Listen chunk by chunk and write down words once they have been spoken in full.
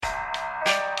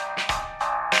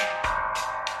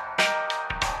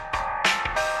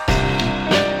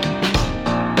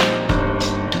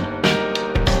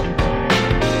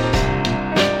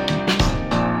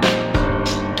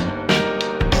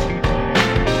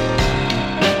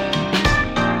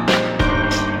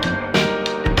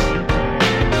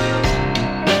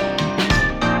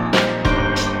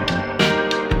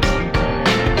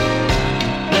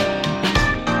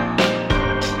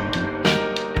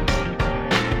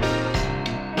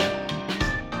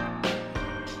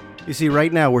You see,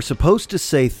 right now we're supposed to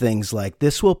say things like,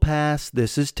 this will pass,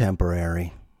 this is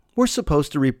temporary. We're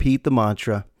supposed to repeat the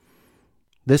mantra,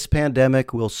 this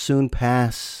pandemic will soon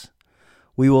pass.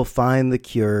 We will find the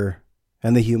cure,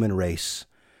 and the human race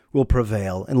will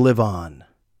prevail and live on.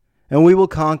 And we will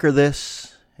conquer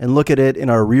this and look at it in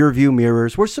our rearview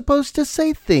mirrors. We're supposed to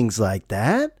say things like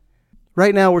that.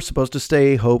 Right now, we're supposed to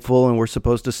stay hopeful and we're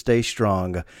supposed to stay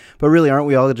strong. But really, aren't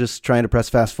we all just trying to press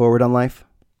fast forward on life?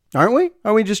 Aren't we?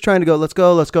 Aren't we just trying to go, let's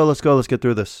get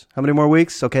through this? How many more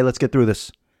weeks? Okay, let's get through this.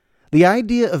 The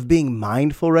idea of being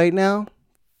mindful right now,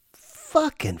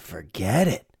 fucking forget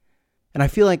it. And I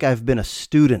feel like I've been a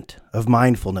student of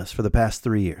mindfulness for the past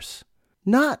 3 years.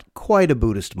 Not quite a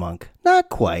Buddhist monk. Not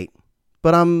quite.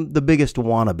 But I'm the biggest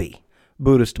wannabe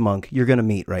Buddhist monk you're going to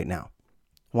meet right now.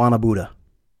 Wanna Buddha.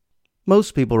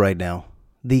 Most people right now,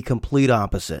 the complete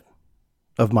opposite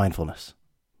of mindfulness.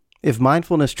 If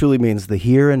mindfulness truly means the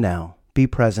here and now, be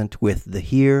present with the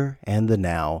here and the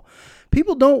now.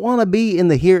 People don't want to be in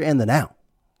the here and the now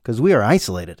because we are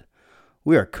isolated.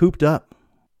 We are cooped up.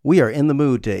 We are in the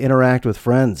mood to interact with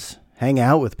friends, hang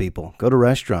out with people, go to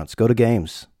restaurants, go to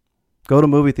games, go to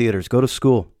movie theaters, go to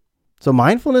school. So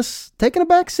mindfulness taking a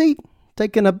back seat,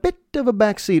 taking a bit of a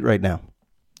back seat right now.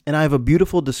 And I have a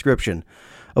beautiful description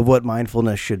of what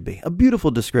mindfulness should be. A beautiful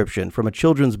description from a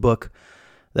children's book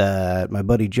that my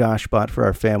buddy Josh bought for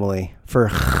our family for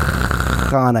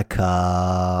Hanukkah.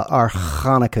 Our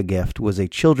Hanukkah gift was a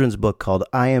children's book called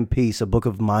I Am Peace, a book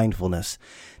of mindfulness,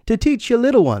 to teach your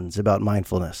little ones about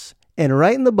mindfulness. And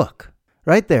right in the book,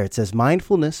 right there, it says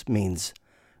mindfulness means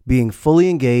being fully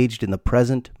engaged in the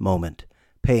present moment,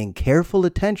 paying careful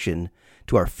attention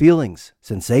to our feelings,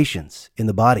 sensations in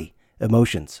the body,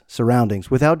 emotions,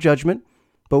 surroundings, without judgment,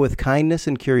 but with kindness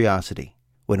and curiosity.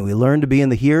 When we learn to be in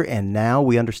the here and now,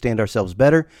 we understand ourselves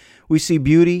better. We see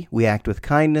beauty. We act with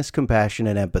kindness, compassion,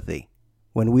 and empathy.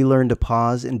 When we learn to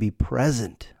pause and be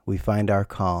present, we find our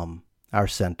calm, our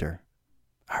center,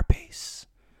 our peace.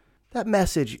 That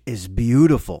message is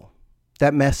beautiful.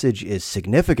 That message is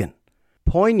significant,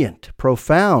 poignant,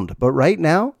 profound, but right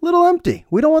now, a little empty.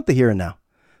 We don't want the here and now.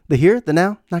 The here, the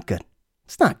now, not good.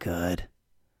 It's not good.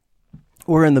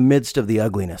 We're in the midst of the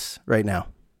ugliness right now.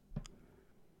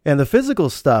 And the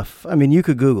physical stuff, I mean, you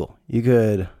could Google, you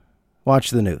could watch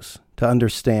the news to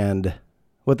understand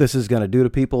what this is going to do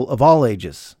to people of all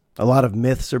ages. A lot of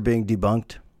myths are being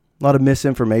debunked. A lot of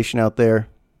misinformation out there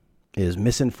is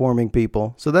misinforming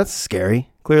people. So that's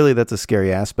scary. Clearly, that's a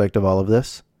scary aspect of all of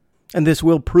this. And this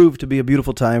will prove to be a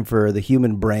beautiful time for the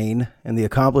human brain and the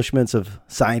accomplishments of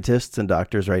scientists and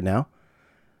doctors right now.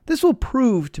 This will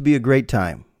prove to be a great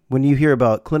time. When you hear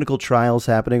about clinical trials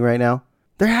happening right now,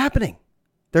 they're happening.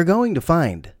 They're going to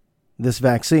find this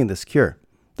vaccine, this cure.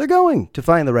 They're going to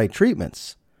find the right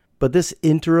treatments. But this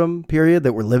interim period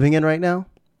that we're living in right now,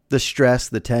 the stress,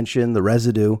 the tension, the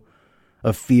residue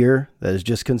of fear that is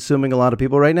just consuming a lot of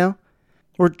people right now,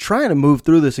 we're trying to move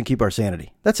through this and keep our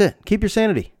sanity. That's it. Keep your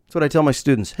sanity. That's what I tell my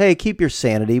students. Hey, keep your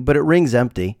sanity, but it rings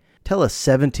empty. Tell a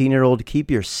 17-year-old to keep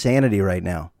your sanity right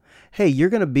now. Hey, you're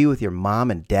going to be with your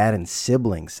mom and dad and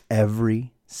siblings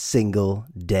every single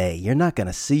day. You're not going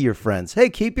to see your friends. Hey,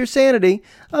 keep your sanity.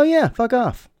 Oh yeah, fuck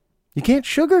off. You can't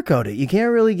sugarcoat it. You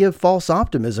can't really give false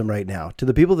optimism right now. To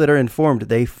the people that are informed,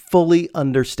 they fully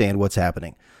understand what's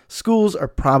happening. Schools are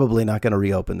probably not going to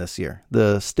reopen this year.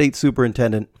 The state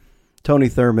superintendent, Tony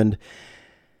Thurmond,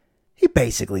 he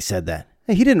basically said that.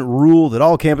 He didn't rule that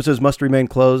all campuses must remain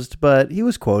closed, but he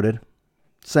was quoted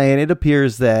saying it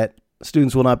appears that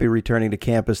students will not be returning to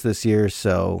campus this year,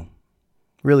 so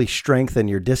really strengthen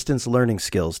your distance learning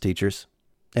skills, teachers.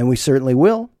 And we certainly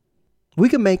will. We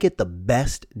can make it the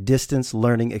best distance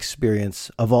learning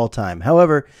experience of all time.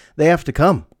 However, they have to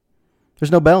come.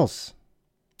 There's no bells.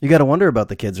 You got to wonder about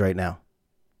the kids right now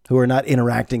who are not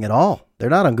interacting at all. They're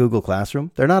not on Google Classroom.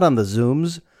 They're not on the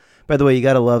Zooms. By the way, you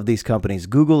got to love these companies.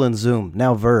 Google and Zoom,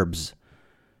 now verbs.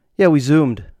 Yeah, we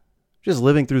Zoomed. Just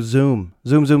living through Zoom.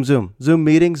 Zoom. Zoom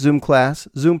meeting, Zoom class,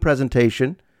 Zoom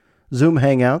presentation, Zoom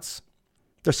hangouts.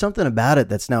 There's something about it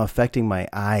that's now affecting my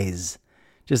eyes.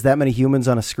 Just that many humans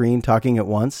on a screen talking at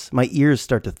once. My ears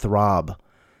start to throb.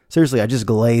 Seriously, I just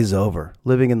glaze over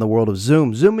living in the world of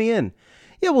Zoom. Zoom me in.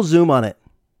 Yeah, we'll Zoom on it.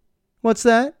 What's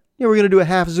that? Yeah, we're going to do a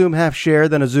half Zoom, half share,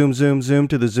 then a Zoom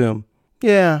to the Zoom.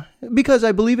 Yeah, because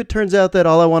I believe it turns out that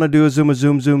all I want to do is Zoom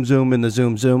in the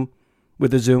Zoom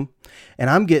with the Zoom. And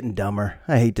I'm getting dumber.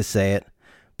 I hate to say it,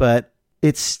 but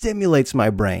it stimulates my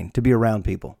brain to be around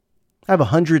people. I have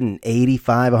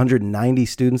 185, 190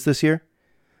 students this year.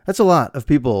 That's a lot of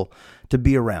people to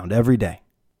be around every day.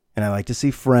 And I like to see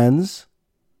friends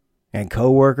and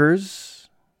coworkers,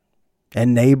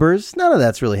 and neighbors. None of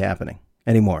that's really happening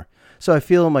anymore. So I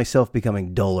feel myself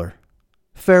becoming duller.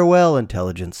 Farewell,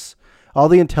 intelligence. All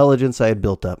the intelligence I had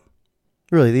built up.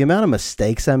 Really, the amount of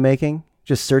mistakes I'm making,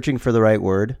 just searching for the right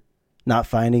word, not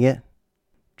finding it,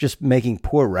 just making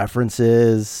poor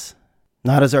references,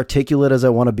 not as articulate as I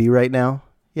want to be right now.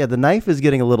 Yeah, the knife is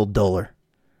getting a little duller.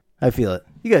 I feel it.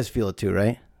 You guys feel it too,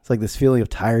 right? It's like this feeling of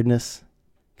tiredness.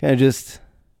 Kind of just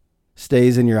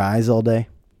stays in your eyes all day.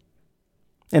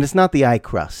 And it's not the eye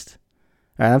crust.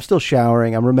 All right, I'm still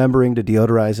showering. I'm remembering to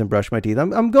deodorize and brush my teeth.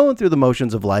 I'm going through the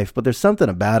motions of life, but there's something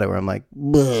about it where I'm like,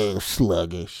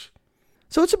 sluggish.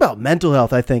 So it's about mental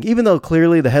health, I think, even though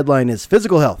clearly the headline is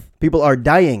physical health. People are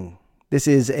dying. This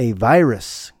is a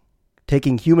virus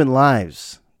taking human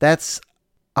lives. That's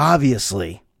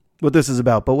obviously what this is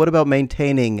about. But what about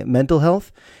maintaining mental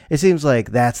health? It seems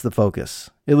like that's the focus,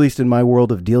 at least in my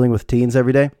world of dealing with teens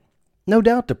every day. No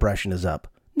doubt depression is up.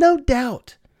 No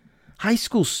doubt. High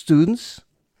school students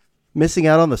missing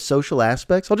out on the social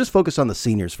aspects. I'll just focus on the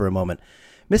seniors for a moment.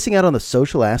 Missing out on the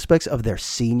social aspects of their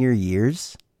senior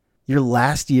years. Your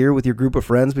last year with your group of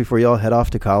friends before you all head off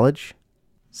to college.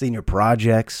 Senior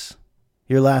projects.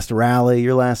 Your last rally.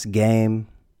 Your last game.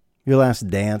 Your last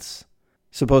dance.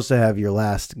 Supposed to have your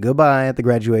last goodbye at the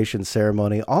graduation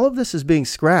ceremony. All of this is being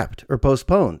scrapped or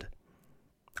postponed.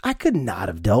 I could not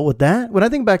have dealt with that. When I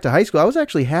think back to high school, I was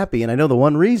actually happy, and I know the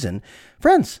one reason.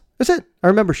 Friends, that's it. I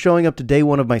remember showing up to day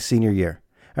one of my senior year.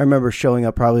 I remember showing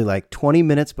up probably like 20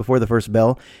 minutes before the first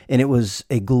bell, and it was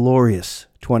a glorious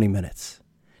 20 minutes.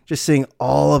 Just seeing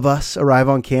all of us arrive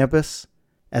on campus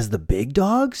as the big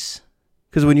dogs.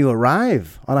 Because when you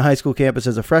arrive on a high school campus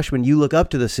as a freshman, you look up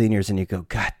to the seniors and you go,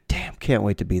 God damn, can't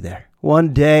wait to be there.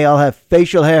 One day I'll have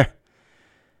facial hair,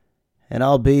 and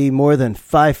I'll be more than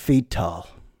 5 feet tall.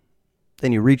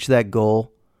 Then you reach that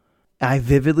goal. I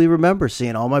vividly remember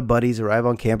seeing all my buddies arrive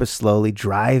on campus slowly,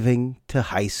 driving to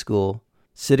high school,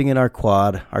 sitting in our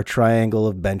quad, our triangle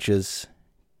of benches,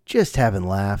 just having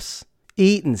laughs,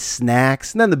 eating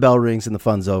snacks, and then the bell rings and the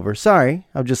fun's over. Sorry,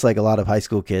 I'm just like a lot of high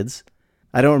school kids.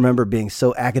 I don't remember being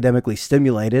so academically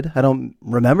stimulated. I don't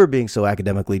remember being so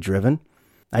academically driven.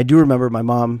 I do remember my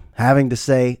mom having to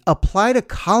say, apply to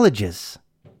colleges.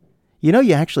 You know,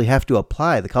 you actually have to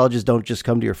apply. The colleges don't just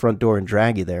come to your front door and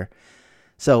drag you there.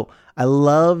 So I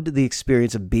loved the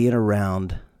experience of being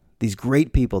around these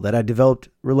great people that I developed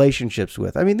relationships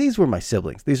with. I mean, these were my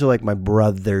siblings. These are like my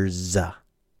brothers. These are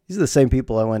the same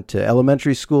people I went to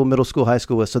elementary school, middle school, high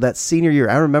school with. So that senior year,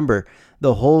 I remember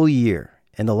the whole year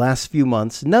and the last few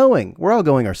months knowing we're all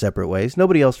going our separate ways.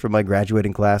 Nobody else from my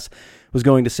graduating class was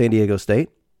going to San Diego State.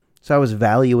 So I was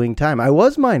valuing time. I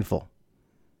was mindful.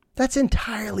 That's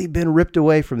entirely been ripped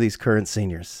away from these current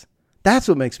seniors. That's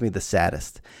what makes me the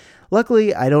saddest.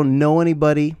 Luckily, I don't know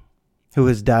anybody who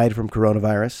has died from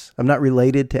coronavirus. I'm not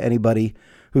related to anybody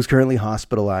who's currently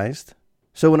hospitalized.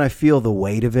 So when I feel the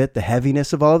weight of it, the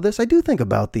heaviness of all of this, I do think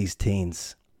about these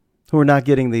teens who are not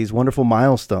getting these wonderful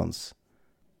milestones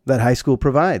that high school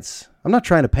provides. I'm not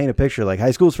trying to paint a picture like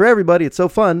high school's for everybody. It's so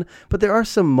fun, but there are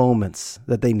some moments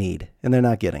that they need and they're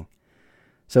not getting.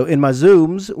 So in my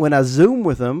Zooms, when I Zoom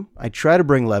with them, I try to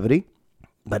bring levity,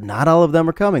 but not all of them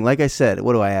are coming. Like I said,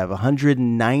 what do I have,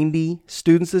 190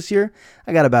 students this year?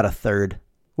 I got about a third.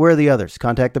 Where are the others?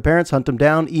 Contact the parents, hunt them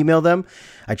down, email them.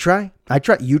 I try,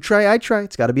 you try, I try.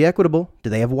 It's got to be equitable. Do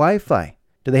they have Wi-Fi?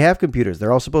 Do they have computers?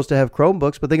 They're all supposed to have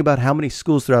Chromebooks, but think about how many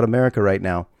schools throughout America right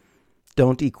now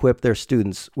don't equip their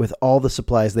students with all the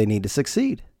supplies they need to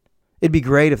succeed. It'd be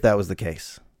great if that was the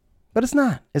case, but it's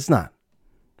not. It's not.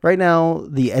 Right now,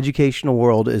 the educational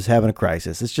world is having a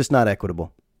crisis. It's just not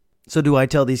equitable. So do I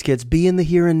tell these kids, be in the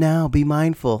here and now, be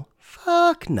mindful?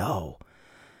 Fuck no.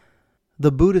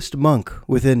 The Buddhist monk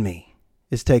within me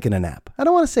is taking a nap. I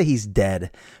don't want to say he's dead,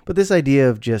 but this idea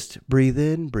of just breathe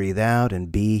in, breathe out,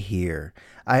 and be here.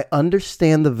 I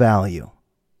understand the value,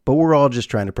 but we're all just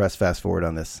trying to press fast forward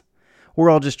on this. We're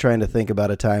all just trying to think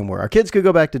about a time where our kids could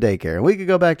go back to daycare and we could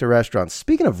go back to restaurants.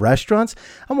 Speaking of restaurants,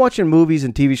 I'm watching movies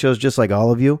and TV shows just like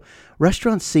all of you.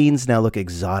 Restaurant scenes now look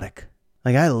exotic.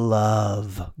 Like, I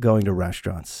love going to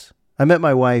restaurants. I met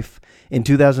my wife in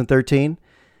 2013.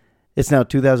 It's now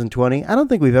 2020. I don't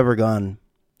think we've ever gone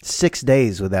 6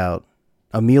 days without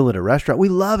a meal at a restaurant. We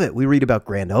love it. We read about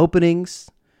grand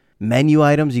openings, menu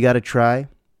items you got to try,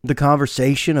 the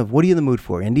conversation of what are you in the mood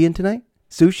for? Indian tonight?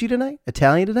 Sushi tonight?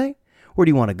 Italian tonight? Where do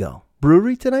you want to go?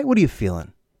 Brewery tonight? What are you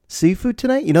feeling? Seafood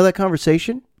tonight? You know that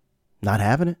conversation? Not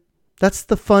having it. That's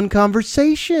the fun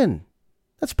conversation.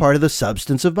 That's part of the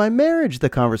substance of my marriage, the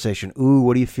conversation. Ooh,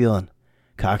 what are you feeling?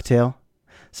 Cocktail?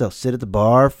 So sit at the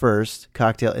bar first,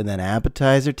 cocktail, and then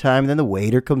appetizer time. And then the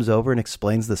waiter comes over and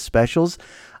explains the specials.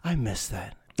 I miss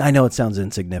that. I know it sounds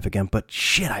insignificant, but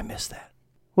shit, I miss that.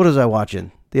 What was I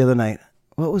watching the other night?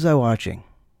 What was I watching?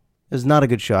 It was not a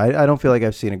good show. I don't feel like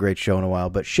I've seen a great show in a while,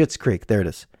 but Schitt's Creek, there it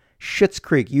is. Schitt's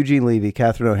Creek, Eugene Levy,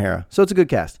 Catherine O'Hara. So it's a good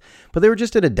cast. But they were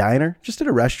just at a diner, just at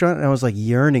a restaurant, and I was like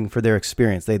yearning for their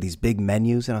experience. They had these big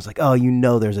menus, and I was like, oh,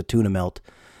 there's a tuna melt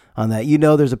on that.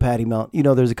 There's a patty melt.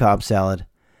 There's a Cobb salad.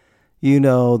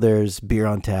 There's beer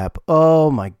on tap.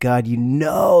 Oh my God,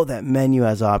 that menu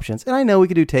has options. And I know we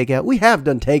could do takeout. We have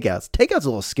done takeouts. Takeout's a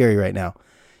little scary right now.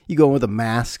 You go in with a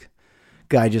mask.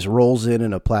 Guy just rolls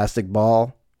in a plastic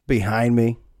ball behind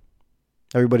me.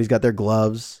 Everybody's got their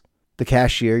gloves. The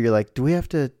cashier, you're like, do we have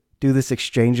to do this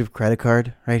exchange of credit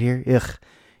card right here? Ugh.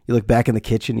 You look back in the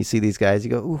kitchen, you see these guys,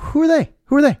 you go, who are they?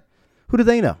 Who are they? Who do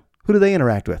they know? Who do they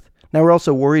interact with? Now we're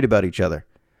also worried about each other.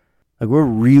 Like we're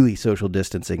really social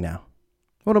distancing now.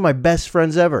 One of my best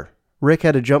friends ever, Rick,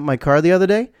 had to jump my car the other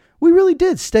day. We really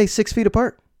did stay 6 feet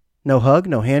apart. No hug,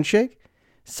 no handshake.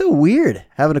 So weird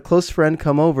having a close friend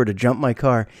come over to jump my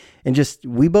car and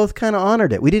we both kind of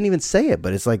honored it. We didn't even say it,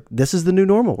 but it's like, this is the new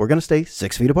normal. We're going to stay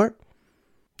 6 feet apart.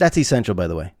 That's essential, by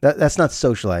the way. That's not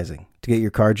socializing to get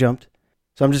your car jumped.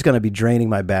 So I'm just going to be draining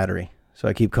my battery. So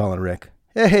I keep calling Rick.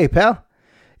 Hey, pal.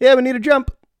 Yeah, we need a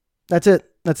jump. That's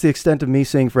it. That's the extent of me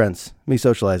seeing friends, me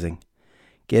socializing.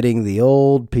 Getting the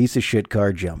old piece of shit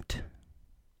car jumped.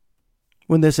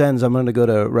 When this ends, I'm going to go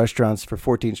to restaurants for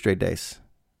 14 straight days.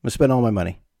 I'm going to spend all my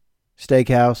money.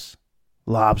 Steakhouse,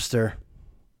 lobster,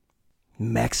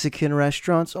 Mexican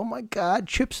restaurants. Oh my God,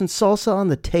 chips and salsa on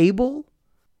the table?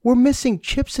 We're missing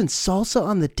chips and salsa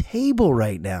on the table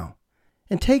right now.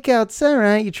 And takeout's all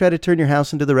right. You try to turn your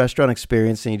house into the restaurant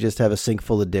experience and you just have a sink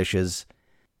full of dishes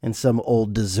and some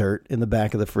old dessert in the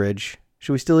back of the fridge.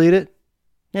 Should we still eat it?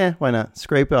 Yeah, why not? Just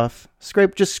scrape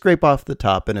off the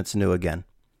top and it's new again.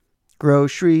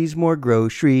 Groceries, more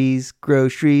groceries,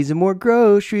 groceries and more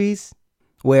groceries.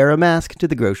 Wear a mask to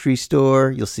the grocery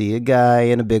store. You'll see a guy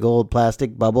in a big old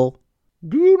plastic bubble.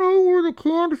 Do you know where the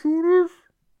canned food is?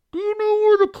 Do you know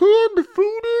where the canned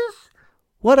food is?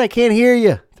 What? I can't hear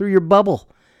you through your bubble.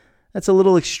 That's a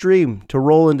little extreme to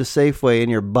roll into Safeway in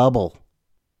your bubble.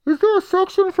 Is there a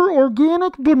section for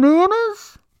organic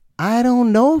bananas? I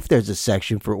don't know if there's a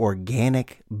section for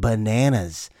organic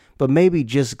bananas, but maybe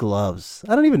just gloves.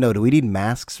 I don't even know. Do we need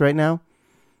masks right now?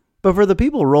 But for the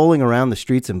people rolling around the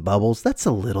streets in bubbles, that's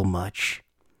a little much.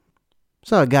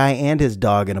 Saw a guy and his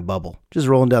dog in a bubble, just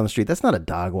rolling down the street. That's not a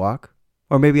dog walk.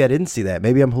 Or maybe I didn't see that.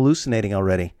 Maybe I'm hallucinating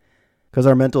already. Because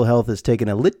our mental health is taking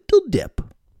a little dip.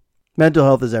 Mental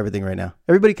health is everything right now.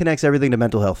 Everybody connects everything to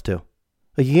mental health too.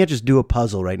 Like you can't just do a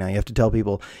puzzle right now. You have to tell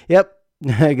people, yep,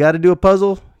 I got to do a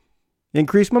puzzle.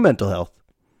 Increase my mental health.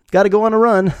 Got to go on a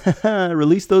run.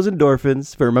 Release those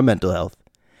endorphins for my mental health.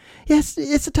 Yes,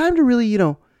 it's a time to really,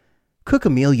 cook a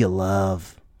meal you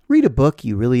love. Read a book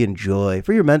you really enjoy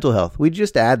for your mental health. We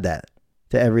just add that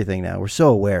to everything now. We're so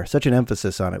aware, such an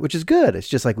emphasis on it, which is good. It's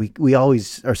just like we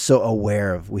always are so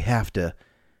aware of, we have to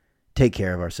take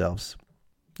care of ourselves.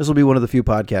 This will be one of the few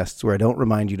podcasts where I don't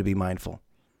remind you to be mindful.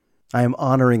 I am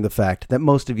honoring the fact that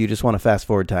most of you just want to fast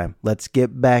forward time. Let's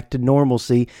get back to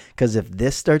normalcy, because if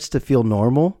this starts to feel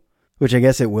normal, which I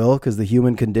guess it will, because the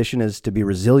human condition is to be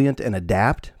resilient and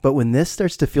adapt, but when this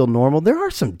starts to feel normal, there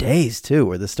are some days too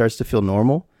where this starts to feel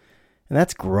normal, and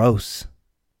that's gross.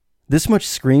 This much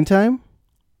screen time?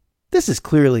 This is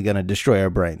clearly going to destroy our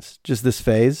brains. Just this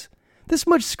phase. This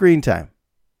much screen time.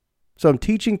 So I'm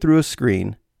teaching through a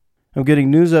screen. I'm getting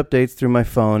news updates through my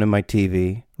phone and my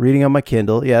TV. Reading on my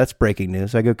Kindle. Yeah, that's breaking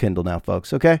news. I go Kindle now,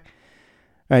 folks. Okay?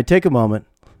 All right, take a moment.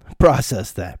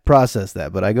 Process that.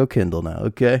 But I go Kindle now.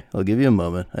 Okay? I'll give you a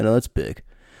moment. I know that's big.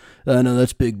 I know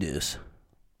that's big news.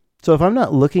 So if I'm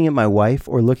not looking at my wife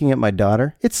or looking at my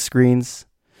daughter, it's screens,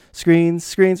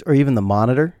 or even the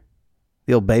monitor,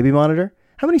 the old baby monitor.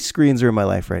 How many screens are in my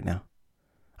life right now?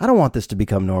 I don't want this to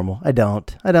become normal. I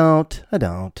don't.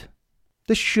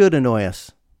 This should annoy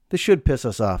us. This should piss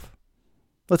us off.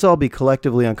 Let's all be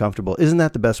collectively uncomfortable. Isn't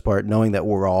that the best part, knowing that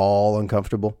we're all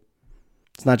uncomfortable?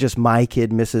 It's not just my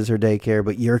kid misses her daycare,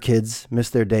 but your kids miss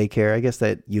their daycare. I guess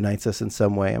that unites us in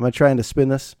some way. Am I trying to spin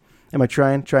this? Am I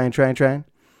trying? All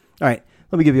right,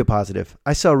 let me give you a positive.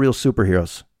 I saw Real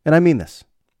Superheroes, and I mean this.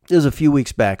 It was a few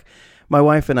weeks back. My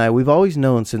wife and I, we've always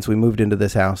known since we moved into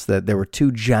this house that there were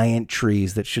two giant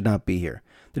trees that should not be here.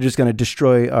 They're just going to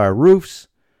destroy our roofs.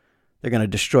 They're going to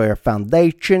destroy our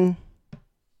foundation.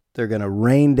 They're going to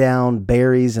rain down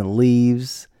berries and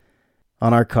leaves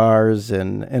on our cars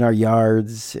and in our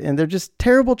yards. And they're just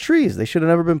terrible trees. They should have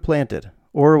never been planted.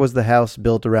 Or was the house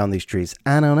built around these trees?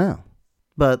 I don't know.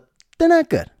 But they're not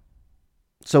good.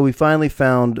 So we finally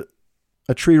found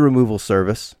a tree removal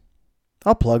service.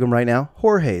 I'll plug them right now.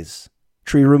 Jorge's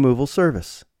Tree Removal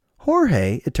Service.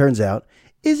 Jorge, it turns out,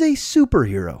 is a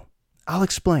superhero. I'll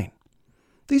explain.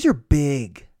 These are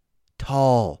big,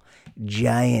 tall,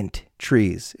 giant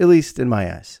trees, at least in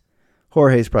my eyes.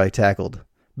 Jorge's probably tackled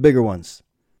bigger ones.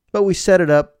 But we set it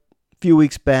up a few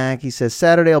weeks back. He says,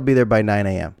 Saturday I'll be there by 9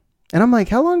 a.m. And I'm like,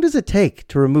 how long does it take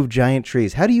to remove giant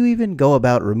trees? How do you even go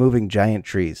about removing giant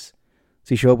trees? Does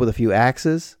he show up with a few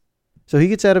axes? So he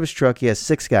gets out of his truck. He has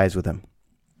 6 guys with him.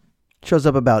 Shows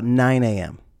up about 9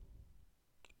 a.m.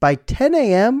 By 10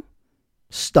 a.m.,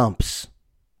 stumps.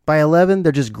 By 11,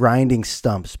 they're just grinding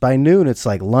stumps. By noon, it's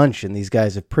like lunch, and these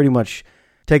guys have pretty much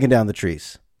taken down the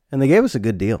trees. And they gave us a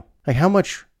good deal. Like, how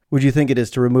much would you think it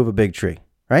is to remove a big tree?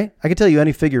 Right? I can tell you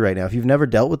any figure right now. If you've never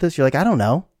dealt with this, you're like, I don't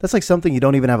know. That's like something you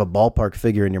don't even have a ballpark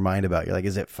figure in your mind about. You're like,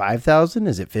 is it $5,000?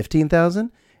 Is it $15,000?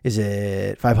 Is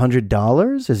it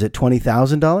 $500? Is it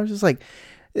 $20,000? It's like,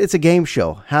 it's a game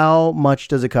show. How much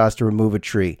does it cost to remove a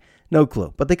tree? No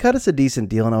clue. But they cut us a decent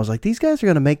deal, and I was like, these guys are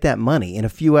going to make that money in a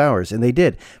few hours, and they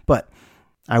did. But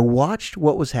I watched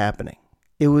what was happening.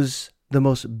 It was the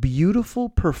most beautiful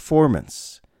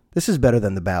performance. This is better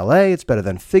than the ballet. It's better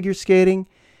than figure skating.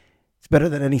 It's better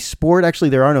than any sport. Actually,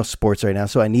 there are no sports right now,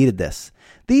 so I needed this.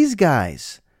 These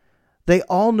guys, they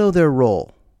all know their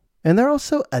role, and they're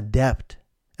also adept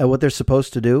at what they're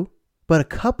supposed to do. But a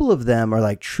couple of them are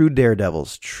like true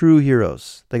daredevils, true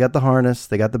heroes. They got the harness,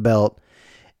 they got the belt,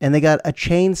 and they got a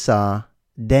chainsaw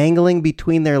dangling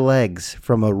between their legs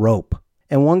from a rope.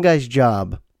 And one guy's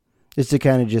job is to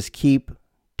kind of just keep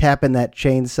tapping that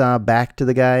chainsaw back to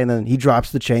the guy, and then he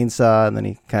drops the chainsaw, and then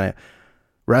he kind of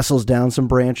wrestles down some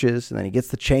branches, and then he gets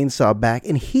the chainsaw back,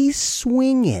 and he's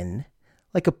swinging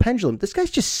like a pendulum. This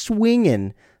guy's just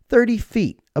swinging 30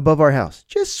 feet above our house,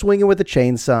 just swinging with a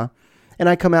chainsaw. And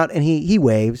I come out, and he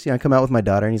waves. You know, I come out with my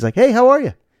daughter, and he's like, hey, how are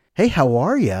you? Hey, how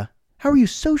are you? How are you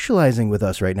socializing with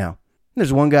us right now? And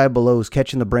there's one guy below who's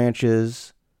catching the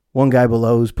branches. One guy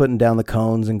below who's putting down the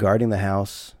cones and guarding the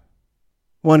house.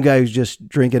 One guy who's just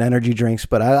drinking energy drinks,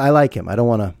 but I like him. I don't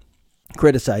want to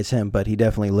criticize him, but he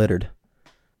definitely littered.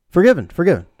 Forgiven,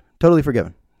 totally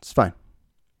forgiven. It's fine.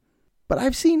 But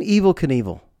I've seen Evel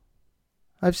Knievel.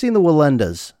 I've seen the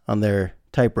Wallendas on their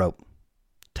tight rope.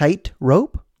 Tight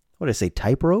rope? What did I say,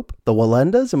 type rope? The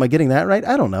Wallendas? Am I getting that right?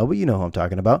 I don't know, but you know who I'm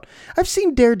talking about. I've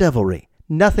seen daredevilry.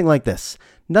 Nothing like this.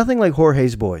 Nothing like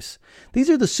Jorge's boys. These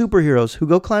are the superheroes who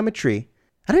go climb a tree.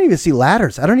 I didn't even see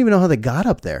ladders. I don't even know how they got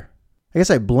up there. I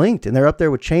guess I blinked, and they're up there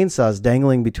with chainsaws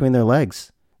dangling between their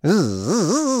legs. And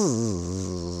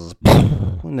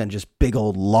then just big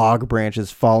old log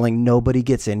branches falling. Nobody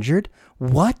gets injured?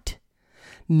 What?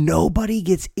 Nobody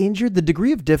gets injured? The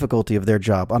degree of difficulty of their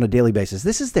job on a daily basis.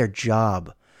 This is their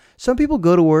job. Some people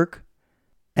go to work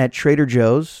at Trader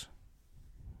Joe's.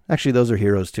 Actually, those are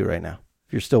heroes too right now,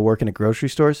 if you're still working at grocery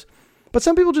stores. But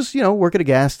some people just, work at a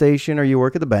gas station, or you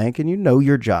work at the bank, and you know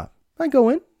your job. I go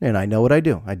in, and I know what I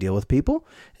do. I deal with people,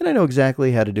 and I know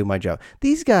exactly how to do my job.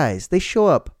 These guys, they show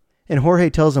up, and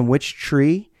Jorge tells them which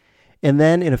tree, and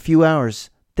then in a few hours,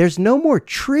 there's no more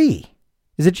tree.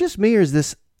 Is it just me, or is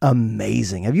this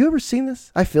amazing? Have you ever seen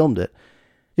this? I filmed it.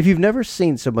 If you've never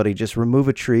seen somebody just remove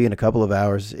a tree in a couple of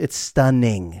hours, it's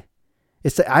stunning.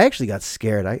 I actually got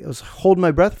scared. I was holding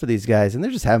my breath for these guys, and they're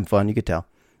just having fun. You could tell.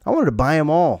 I wanted to buy them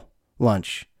all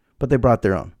lunch, but they brought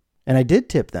their own. And I did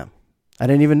tip them. I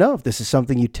didn't even know if this is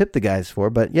something you tip the guys for,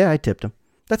 but yeah, I tipped them.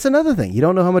 That's another thing. You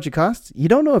don't know how much it costs? You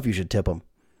don't know if you should tip them.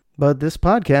 But this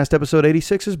podcast, episode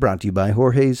 86, is brought to you by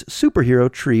Jorge's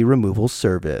Superhero Tree Removal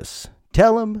Service.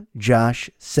 Tell them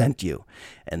Josh sent you,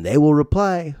 and they will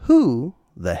reply, who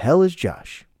the hell is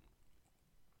Josh?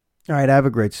 All right, I have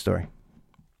a great story.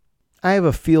 I have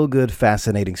a feel-good,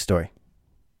 fascinating story.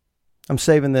 I'm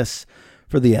saving this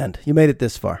for the end. You made it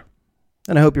this far,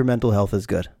 and I hope your mental health is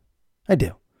good. I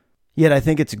do. Yet I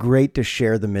think it's great to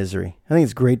share the misery. I think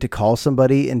it's great to call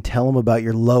somebody and tell them about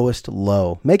your lowest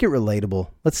low. Make it relatable.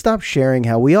 Let's stop sharing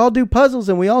how we all do puzzles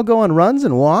and we all go on runs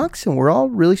and walks and we're all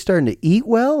really starting to eat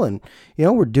well and,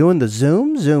 we're doing the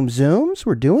zooms.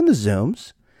 We're doing the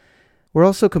zooms. We're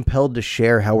also compelled to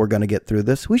share how we're going to get through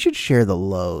this. We should share the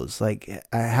lows, like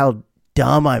how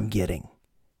dumb I'm getting.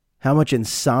 How much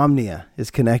insomnia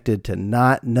is connected to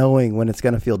not knowing when it's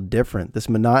going to feel different. This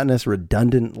monotonous,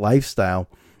 redundant lifestyle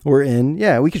we're in.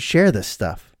 Yeah, we could share this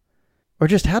stuff. Or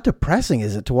just how depressing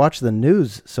is it to watch the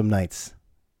news some nights?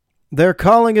 They're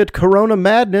calling it Corona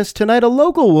Madness. Tonight, a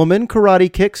local woman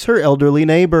karate kicks her elderly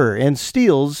neighbor and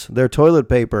steals their toilet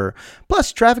paper.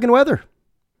 Plus, traffic and weather.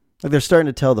 Like they're starting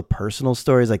to tell the personal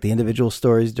stories, like the individual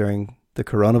stories during the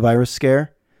coronavirus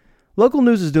scare. Local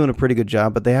news is doing a pretty good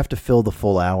job, but they have to fill the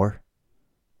full hour.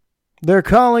 They're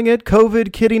calling it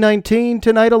COVID Kitty 19.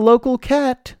 Tonight a local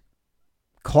cat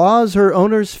claws her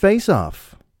owner's face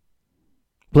off.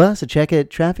 Plus a check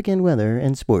at traffic and weather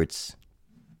and sports.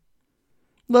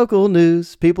 Local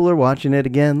news. People are watching it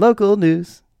again. Local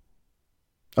news.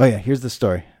 Oh yeah, here's the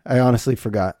story. I honestly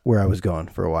forgot where I was going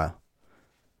for a while.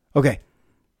 Okay.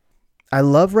 I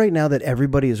love right now that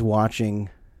everybody is watching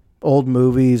old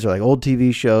movies or like old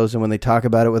TV shows, and when they talk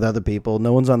about it with other people,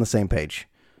 no one's on the same page.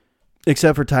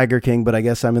 Except for Tiger King, but I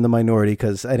guess I'm in the minority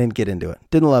because I didn't get into it.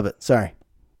 Didn't love it. Sorry.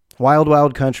 Wild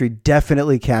Wild Country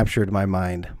definitely captured my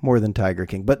mind more than Tiger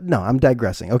King. But no, I'm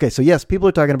digressing. Okay, so yes, people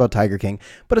are talking about Tiger King.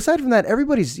 But aside from that,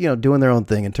 everybody's, doing their own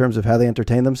thing in terms of how they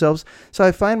entertain themselves. So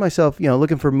I find myself,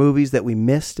 looking for movies that we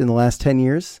missed in the last 10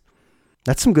 years.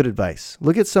 That's some good advice.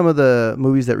 Look at some of the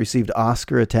movies that received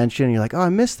Oscar attention. And you're like, oh, I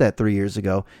missed that 3 years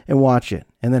ago. And watch it.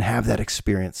 And then have that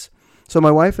experience. So my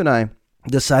wife and I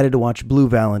decided to watch Blue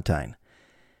Valentine.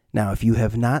 Now, if you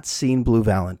have not seen Blue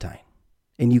Valentine,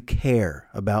 and you care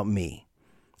about me,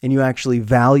 and you actually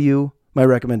value my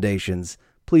recommendations,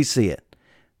 please see it.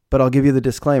 But I'll give you the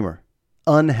disclaimer.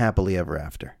 Unhappily ever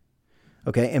after.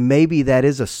 Okay? And maybe that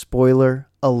is a spoiler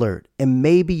alert. And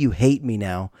maybe you hate me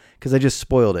now because I just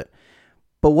spoiled it.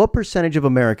 But what percentage of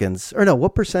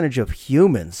what percentage of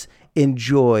humans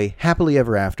enjoy happily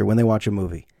ever after when they watch a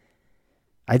movie?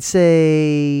 I'd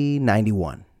say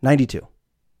 91, 92.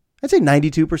 I'd say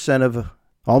 92% of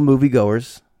all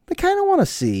moviegoers, they kind of want to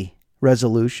see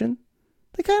resolution.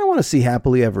 They kind of want to see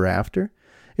happily ever after.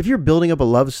 If you're building up a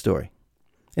love story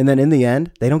and then in the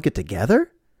end, they don't get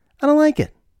together, I don't like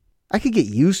it. I could get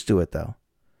used to it though.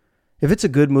 If it's a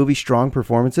good movie, strong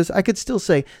performances, I could still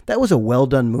say that was a well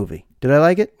done movie. Did I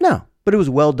like it? No, but it was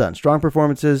well done. Strong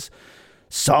performances,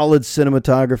 solid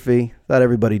cinematography. Thought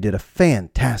everybody did a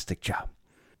fantastic job.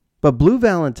 But Blue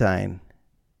Valentine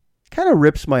kind of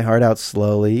rips my heart out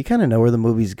slowly. You kind of know where the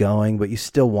movie's going, but you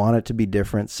still want it to be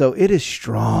different. So it is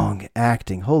strong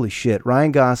acting. Holy shit.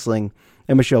 Ryan Gosling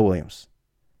and Michelle Williams.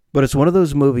 But it's one of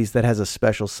those movies that has a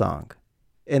special song.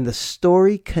 And the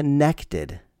story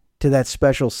connected to that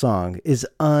special song is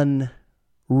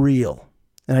unreal.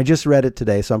 And I just read it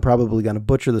today, so I'm probably going to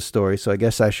butcher the story. So I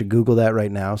guess I should Google that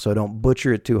right now so I don't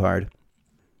butcher it too hard.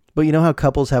 But you know how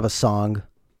couples have a song?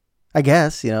 I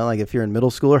guess, like if you're in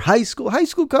middle school or high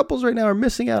school couples right now are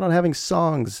missing out on having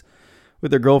songs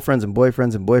with their girlfriends and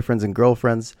boyfriends and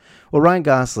girlfriends. Well, Ryan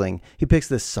Gosling, he picks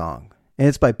this song, and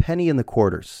it's by Penny and the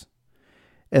Quarters.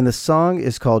 And the song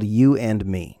is called You and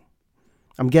Me.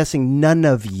 I'm guessing none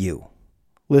of you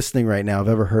listening right now have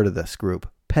ever heard of this group,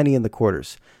 Penny and the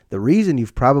Quarters. The reason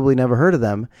you've probably never heard of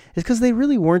them is because they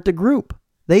really weren't a group.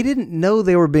 They didn't know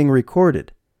they were being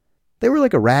recorded. They were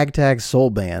like a ragtag soul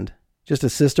band. Just a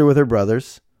sister with her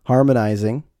brothers,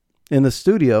 harmonizing in the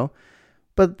studio.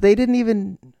 But they didn't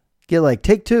even get like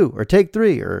take 2 or take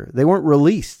 3, or they weren't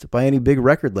released by any big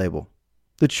record label.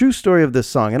 The true story of this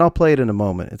song, and I'll play it in a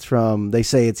moment. They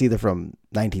say it's either from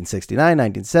 1969,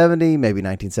 1970, maybe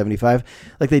 1975.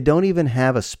 Like they don't even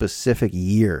have a specific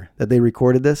year that they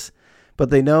recorded this, but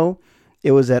they know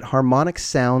it was at Harmonic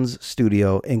Sounds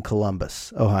Studio in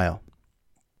Columbus, Ohio.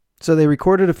 So they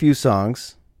recorded a few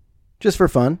songs just for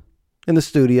fun. In the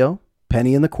studio,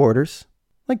 Penny and the Quarters,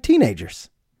 like teenagers.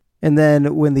 And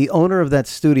then when the owner of that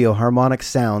studio, Harmonic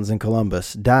Sounds in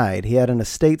Columbus, died, they had an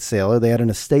estate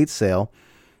sale,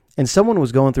 and someone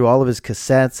was going through all of his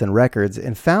cassettes and records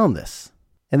and found this.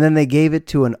 And then they gave it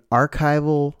to an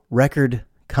archival record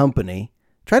company.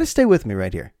 Try to stay with me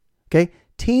right here, okay?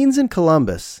 Teens in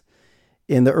Columbus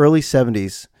in the early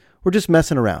 70s were just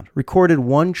messing around, recorded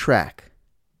one track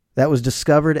that was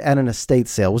discovered at an estate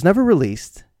sale, was never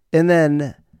released. And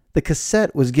then the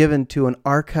cassette was given to an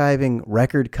archiving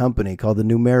record company called the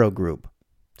Numero Group.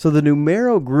 So the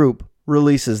Numero Group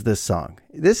releases this song.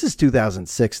 This is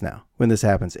 2006 now when this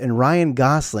happens. And Ryan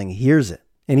Gosling hears it.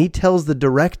 And he tells the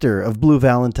director of Blue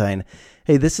Valentine,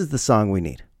 hey, this is the song we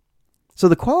need. So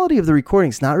the quality of the recording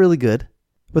is not really good,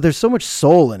 but there's so much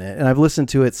soul in it. And I've listened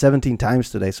to it 17 times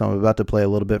today, so I'm about to play a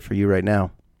little bit for you right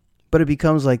now. But it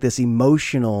becomes like this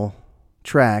emotional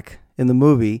track in the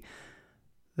movie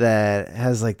that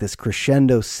has like this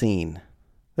crescendo scene.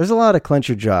 There's a lot of clench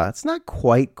your jaw. It's not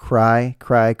quite cry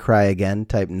again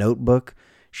type Notebook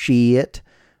shit.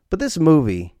 But this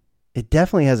movie, it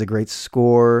definitely has a great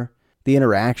score. The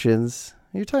interactions,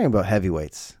 you're talking about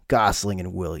heavyweights. Gosling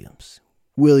and Williams.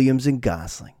 Williams and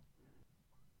Gosling.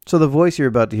 So the voice you're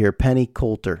about to hear, Penny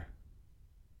Coulter.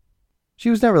 She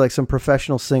was never like some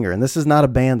professional singer. And this is not a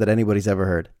band that anybody's ever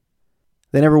heard.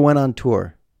 They never went on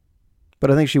tour.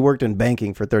 But I think she worked in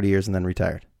banking for 30 years and then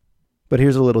retired. But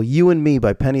here's a little You and Me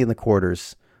by Penny and the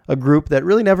Quarters, a group that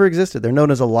really never existed. They're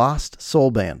known as a lost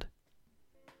soul band.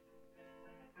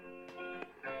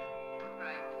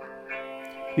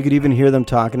 You could even hear them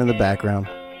talking in the background.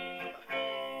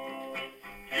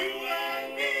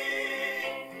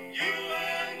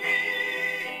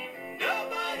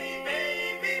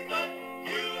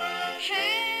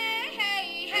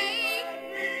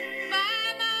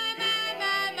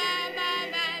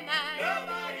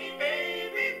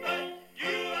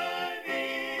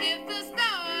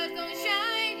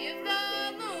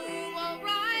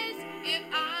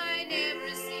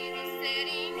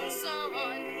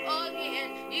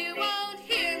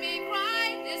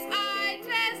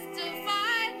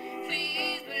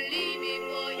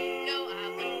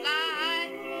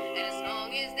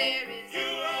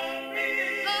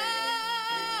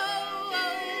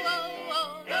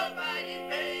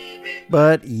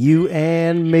 But You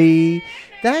and Me,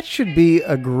 that should be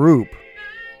a group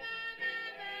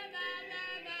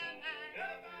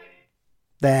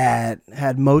that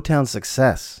had Motown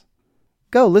success.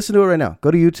 Go listen to it right now. Go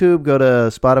to YouTube, go to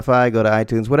Spotify, go to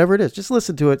iTunes, whatever it is. Just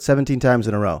listen to it 17 times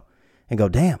in a row and go,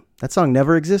 damn, that song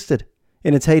never existed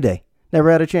in its heyday. Never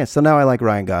had a chance. So now I like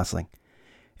Ryan Gosling.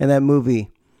 And that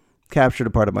movie captured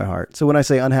a part of my heart. So when I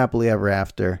say Unhappily Ever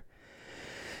After,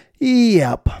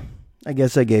 yep, I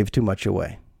guess I gave too much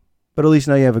away. But at least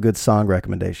now you have a good song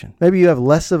recommendation. Maybe you have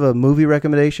less of a movie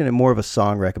recommendation and more of a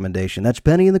song recommendation. That's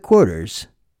Penny and the Quarters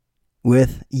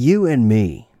with You and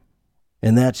Me.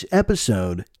 And that's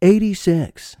episode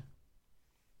 86,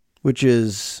 which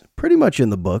is pretty much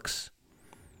in the books.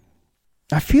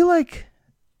 I feel like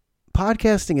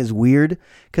podcasting is weird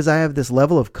because I have this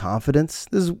level of confidence.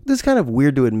 This is kind of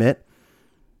weird to admit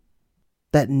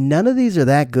that none of these are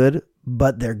that good,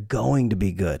 but they're going to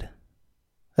be good.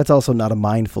 That's also not a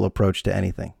mindful approach to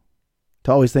anything.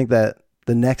 To always think that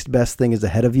the next best thing is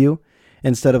ahead of you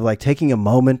instead of like taking a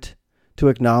moment to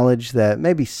acknowledge that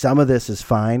maybe some of this is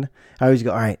fine. I always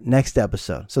go, all right, next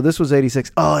episode. So this was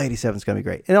 86. Oh, 87 is going to be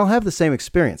great. And I'll have the same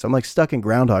experience. I'm like stuck in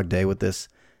Groundhog Day with this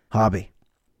hobby.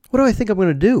 What do I think I'm going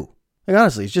to do? Like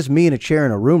honestly, it's just me in a chair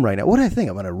in a room right now. What do I think?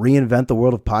 I'm going to reinvent the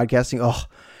world of podcasting? Oh,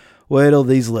 wait till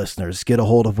these listeners get a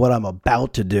hold of what I'm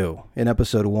about to do in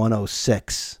episode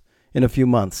 106 in a few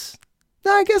months.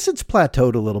 Now, I guess it's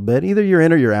plateaued a little bit. Either you're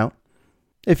in or you're out.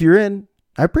 If you're in,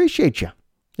 I appreciate you.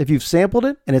 If you've sampled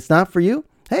it and it's not for you,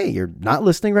 hey, you're not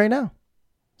listening right now.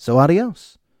 So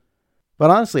adios. But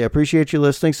honestly, I appreciate you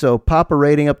listening. So pop a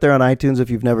rating up there on iTunes if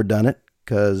you've never done it,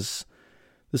 because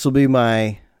this will be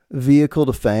my vehicle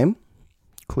to fame,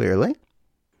 clearly.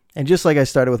 And just like I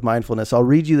started with mindfulness, I'll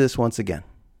read you this once again.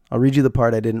 I'll read you the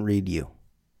part I didn't read you.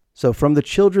 So from the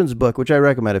children's book, which I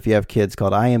recommend if you have kids,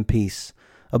 called I Am Peace,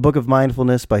 a book of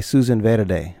mindfulness by Susan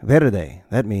Verde. Verde,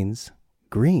 that means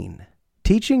green.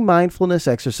 Teaching mindfulness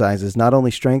exercises not only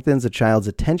strengthens a child's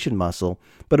attention muscle,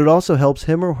 but it also helps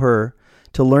him or her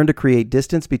to learn to create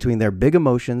distance between their big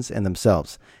emotions and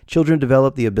themselves. Children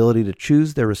develop the ability to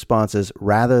choose their responses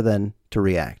rather than to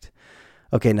react.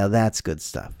 Okay, now that's good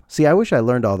stuff. See, I wish I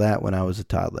learned all that when I was a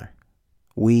toddler.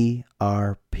 We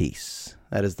are peace.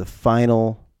 That is the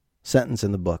final sentence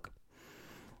in the book.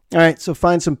 All right, so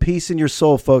find some peace in your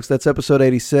soul, folks. That's episode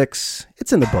 86.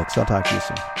 It's in the books. I'll talk to you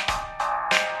soon.